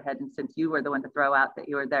just go ahead, and since you were the one to throw out that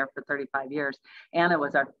you were there for 35 years, Anna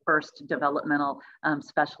was our first developmental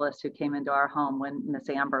specialist who came into our home when Miss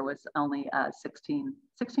Amber was only 16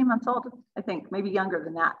 months old, I think, maybe younger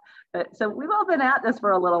than that. But so we've all been at this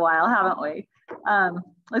for a little while, haven't we?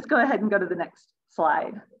 Let's go ahead and go to the next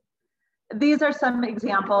slide. These are some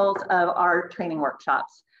examples of our training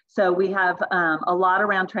workshops. So we have a lot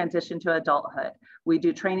around transition to adulthood. We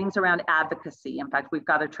do trainings around advocacy. In fact, we've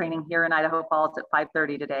got a training here in Idaho Falls at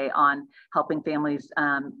 5:30 today on helping families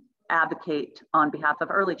advocate on behalf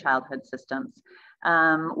of early childhood systems.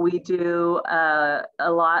 We do a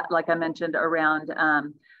lot, like I mentioned, around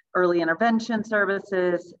early intervention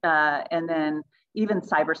services, and then even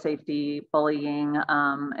cyber safety, bullying,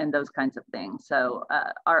 and those kinds of things. So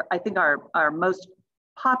I think our most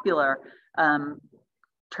popular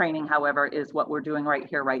training, however, is what we're doing right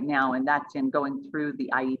here, right now, and that's in going through the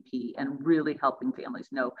IEP and really helping families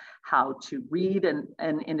know how to read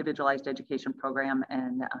an individualized education program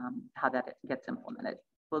and how that gets implemented.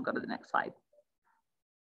 We'll go to the next slide.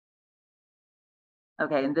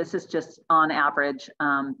 Okay, and this is just on average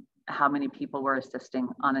how many people we're assisting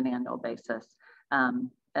on an annual basis.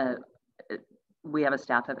 We have a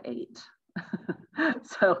staff of 8.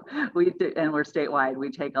 So we do, and we're statewide.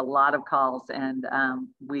 We take a lot of calls, and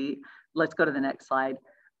let's go to the next slide.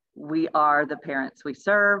 we are the parents we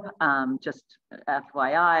serve. Just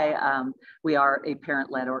FYI, we are a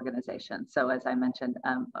parent-led organization. So as I mentioned,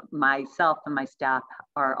 myself and my staff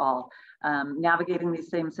are all navigating these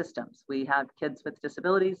same systems. We have kids with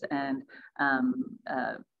disabilities, and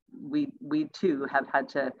we too have had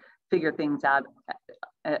to figure things out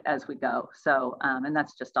as we go. So, and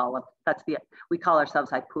that's just all of, we call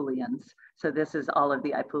ourselves IPUlians. So this is all of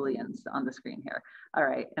the IPUlians on the screen here. All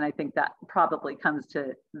right, and I think that probably comes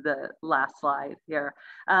to the last slide here.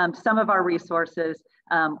 Some of our resources,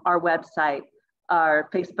 our website, our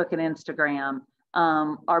Facebook and Instagram,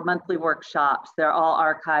 our monthly workshops, they're all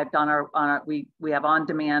archived on our we have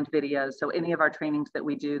on-demand videos. So any of our trainings that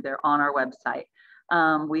we do, they're on our website.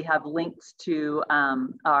 We have links to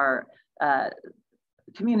our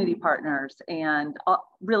community partners, and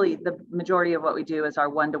really the majority of what we do is our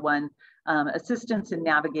one-to-one assistance in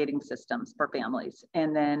navigating systems for families.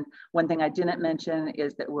 And then one thing I didn't mention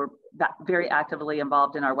is that we're very actively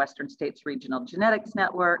involved in our Western States Regional Genetics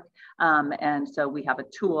Network. And so we have a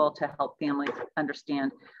tool to help families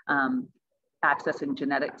understand accessing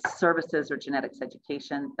genetics services or genetics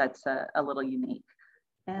education that's a little unique.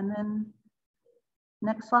 And then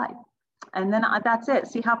next slide. And then that's it.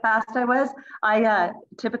 See how fast I was? I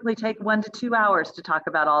typically take 1 to 2 hours to talk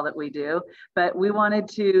about all that we do, but we wanted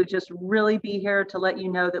to just really be here to let you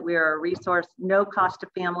know that we are a resource, no cost to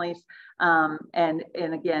families. And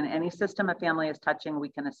again, any system a family is touching, we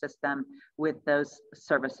can assist them with those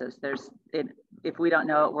services. If we don't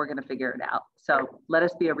know it, we're going to figure it out. So let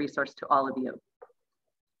us be a resource to all of you.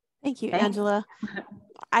 Thank you, Angela.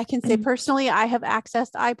 I can say personally, I have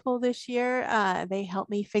accessed IPUL this year. They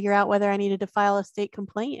helped me figure out whether I needed to file a state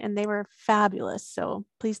complaint, and they were fabulous. So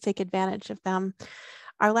please take advantage of them.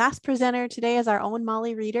 Our last presenter today is our own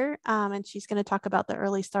Molly Reider, and she's going to talk about the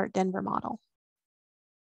Early Start Denver model.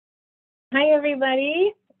 Hi,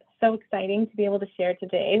 everybody. So exciting to be able to share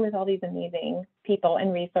today with all these amazing people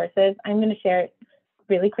and resources. I'm going to share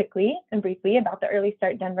really quickly and briefly about the Early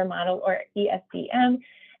Start Denver model, or ESDM,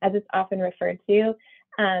 as it's often referred to.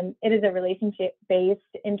 It is a relationship-based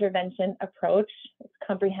intervention approach. It's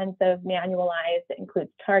comprehensive, manualized. It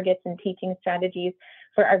includes targets and teaching strategies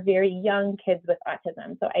for our very young kids with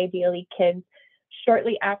autism. So ideally, kids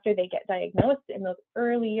shortly after they get diagnosed, in those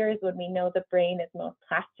early years when we know the brain is most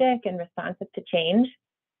plastic and responsive to change.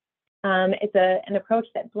 It's an approach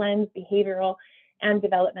that blends behavioral and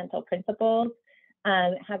developmental principles.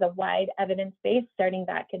 It has a wide evidence base starting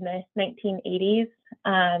back in the 1980s.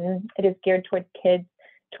 It is geared towards kids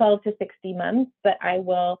 12 to 60 months, but I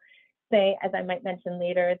will say, as I might mention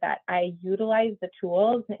later, that I utilize the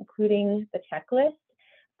tools, including the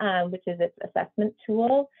checklist, which is its assessment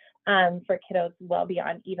tool for kiddos well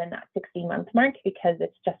beyond even that 60-month mark, because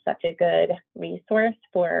it's just such a good resource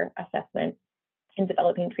for assessment and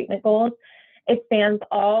developing treatment goals. It spans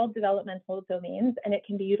all developmental domains, and it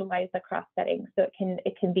can be utilized across settings. So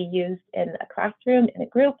it can be used in a classroom, in a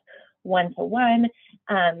group, one-to-one,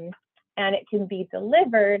 and it can be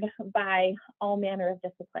delivered by all manner of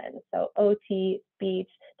disciplines. So OT, speech,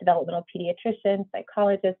 developmental pediatrician,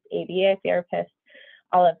 psychologist, ABA therapist,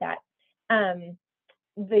 all of that.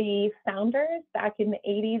 The founders back in the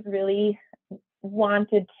 80s really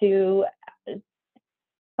wanted to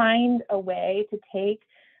find a way to take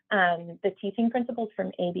the teaching principles from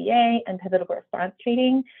ABA and pivotal response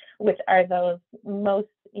training, which are those most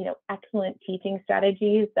excellent teaching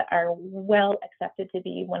strategies that are well accepted to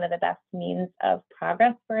be one of the best means of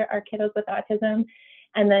progress for our kiddos with autism,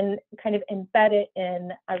 and then kind of embed it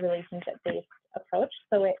in a relationship-based approach.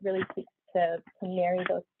 So it really seeks to marry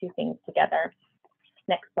those two things together.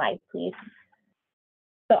 Next slide, please.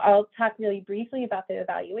 So I'll talk really briefly about the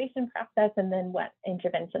evaluation process and then what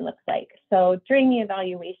intervention looks like. So during the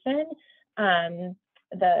evaluation,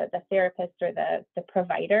 the therapist or the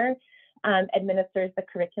provider administers the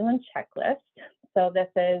curriculum checklist. So this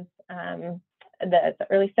is the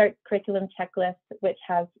Early Start curriculum checklist, which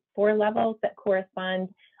has 4 levels that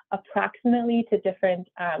correspond approximately to different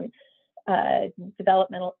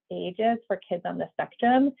developmental ages for kids on the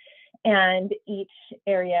spectrum. And each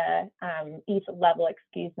level,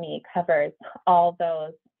 covers all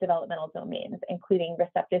those developmental domains, including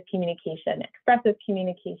receptive communication, expressive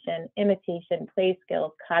communication, imitation, play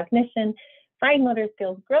skills, cognition, fine motor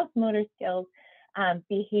skills, gross motor skills,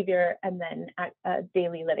 behavior, and then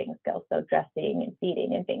daily living skills, so dressing and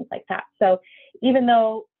feeding and things like that. So even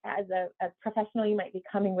though as a professional you might be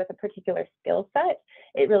coming with a particular skill set,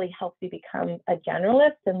 it really helps you become a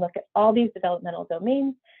generalist and look at all these developmental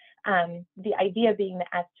domains. The idea being that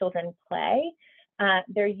as children play,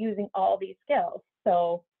 they're using all these skills,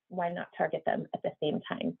 so why not target them at the same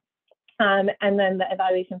time? And then the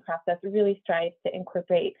evaluation process really strives to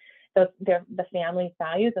incorporate the family's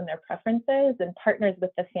values and their preferences, and partners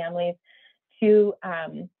with the families to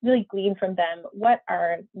really glean from them what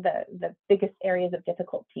are the biggest areas of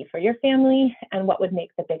difficulty for your family and what would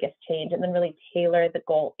make the biggest change, and then really tailor the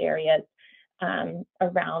goal areas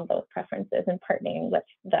around those preferences and partnering with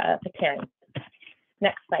the parents.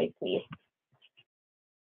 Next slide, please.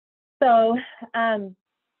 So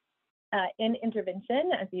in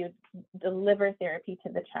intervention, as you deliver therapy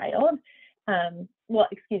to the child, well,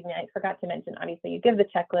 excuse me, I forgot to mention, obviously you give the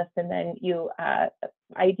checklist, and then you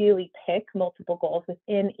ideally pick multiple goals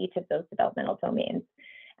within each of those developmental domains.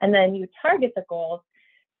 And then you target the goals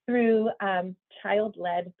through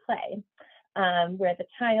child-led play, where the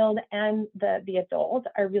child and the adult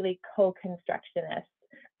are really co-constructionists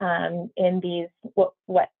in these,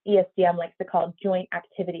 what ESDM likes to call joint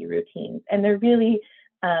activity routines. And they're really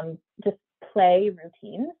just play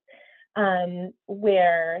routines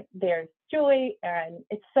where there's joy, and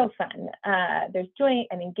it's so fun. There's joy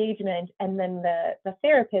and engagement, and then the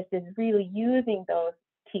therapist is really using those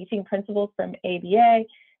teaching principles from ABA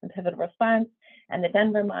and pivotal response and the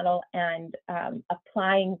Denver model, and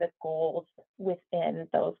applying the goals within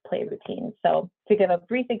those play routines. So to give a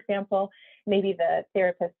brief example, maybe the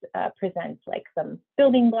therapist presents like some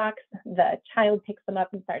building blocks, the child picks them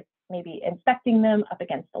up and starts maybe inspecting them up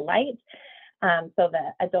against the light. So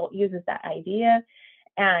the adult uses that idea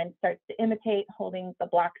and starts to imitate holding the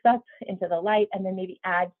blocks up into the light, and then maybe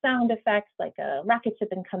add sound effects like a rocket ship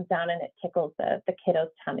and comes down and it tickles the kiddo's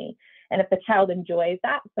tummy. And if the child enjoys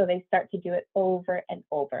that, so they start to do it over and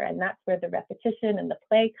over. And that's where the repetition and the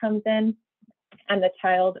play comes in. And the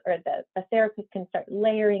child or the therapist can start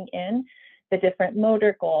layering in the different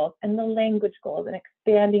motor goals and the language goals and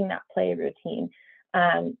expanding that play routine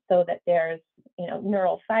so that there's,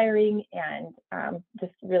 neural firing and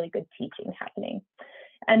just really good teaching happening.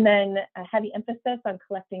 And then a heavy emphasis on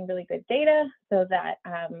collecting really good data so that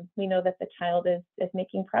we know that the child is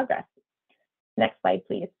making progress. Next slide,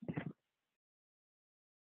 please.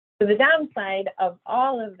 So the downside of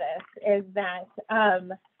all of this is that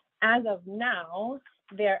as of now,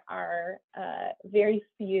 there are very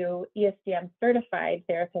few ESDM certified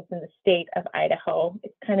therapists in the state of Idaho.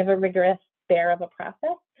 It's kind of a rigorous bear of a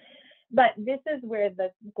process. But this is where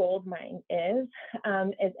the gold mine is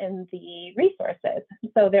in the resources.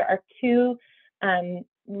 So there are two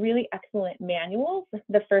really excellent manuals.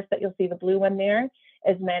 The first that you'll see, the blue one there,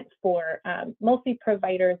 is meant for mostly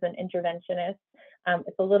providers and interventionists.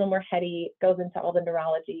 It's a little more heady, goes into all the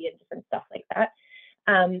neurology and different stuff like that.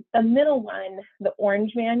 The middle one, the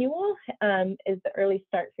orange manual, is the early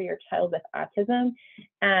start for your child with autism,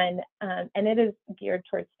 and it is geared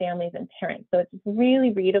towards families and parents. So it's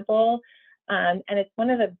really readable, and it's one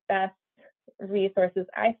of the best resources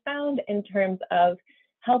I found in terms of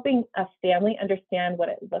helping a family understand what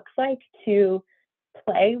it looks like to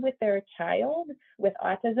play with their child with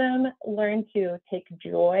autism, learn to take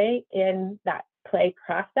joy in that play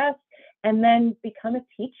process, and then become a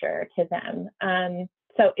teacher to them.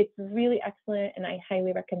 So it's really excellent, and I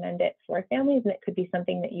highly recommend it for families, and it could be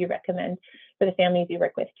something that you recommend for the families you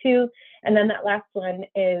work with too. And then that last one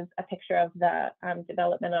is a picture of the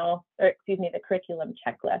the curriculum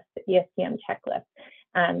checklist, the ESDM checklist.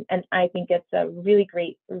 And I think it's a really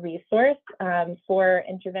great resource for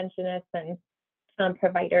interventionists and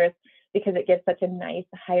providers, because it gives such a nice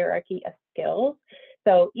hierarchy of skills.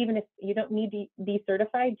 So even if you don't need to be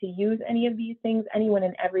certified to use any of these things, anyone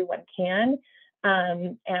and everyone can.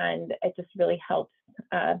 And it just really helps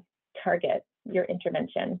target your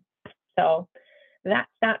intervention. So that's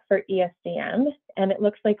that for ESDM. And it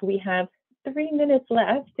looks like we have 3 minutes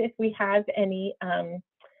left. If we have any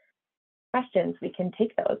questions, we can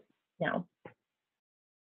take those now.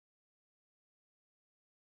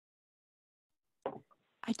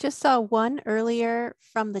 I just saw one earlier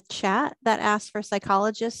from the chat that asked for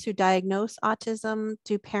psychologists who diagnose autism.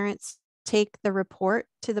 Do parents take the report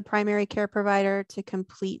to the primary care provider to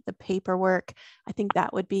complete the paperwork? I think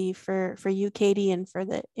that would be for you, Katie, and for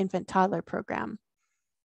the infant toddler program.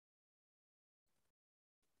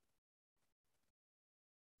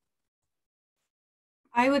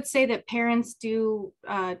 I would say that parents do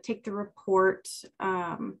take the report.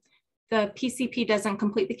 The PCP doesn't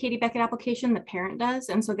complete the Katie Beckett application, the parent does.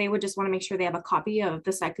 And so they would just want to make sure they have a copy of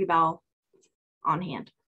the psych eval on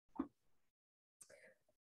hand.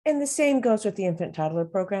 And the same goes with the infant toddler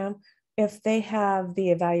program. If they have the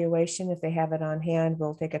evaluation, if they have it on hand,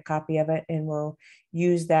 we'll take a copy of it and we'll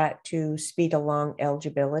use that to speed along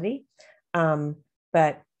eligibility.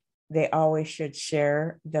 But they always should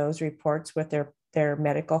share those reports with their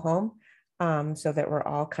medical home so that we're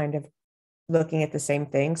all kind of looking at the same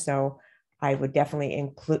thing. So I would definitely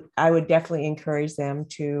encourage them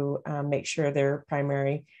to make sure their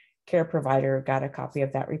primary care provider got a copy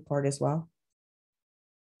of that report as well.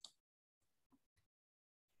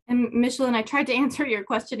 And Michelin, I tried to answer your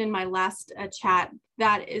question in my last chat.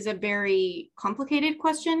 That is a very complicated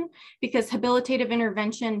question because habilitative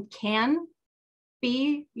intervention can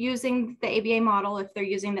be using the ABA model if they're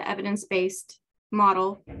using the evidence-based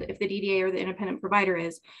model, if the DDA or the independent provider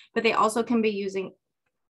is, but they also can be using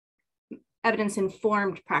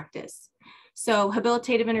evidence-informed practice. So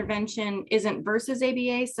habilitative intervention isn't versus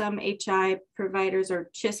ABA. Some HI providers or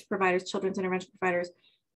CHIS providers, children's intervention providers,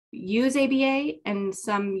 use ABA, and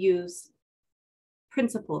some use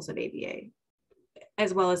principles of ABA,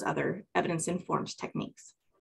 as well as other evidence-informed techniques.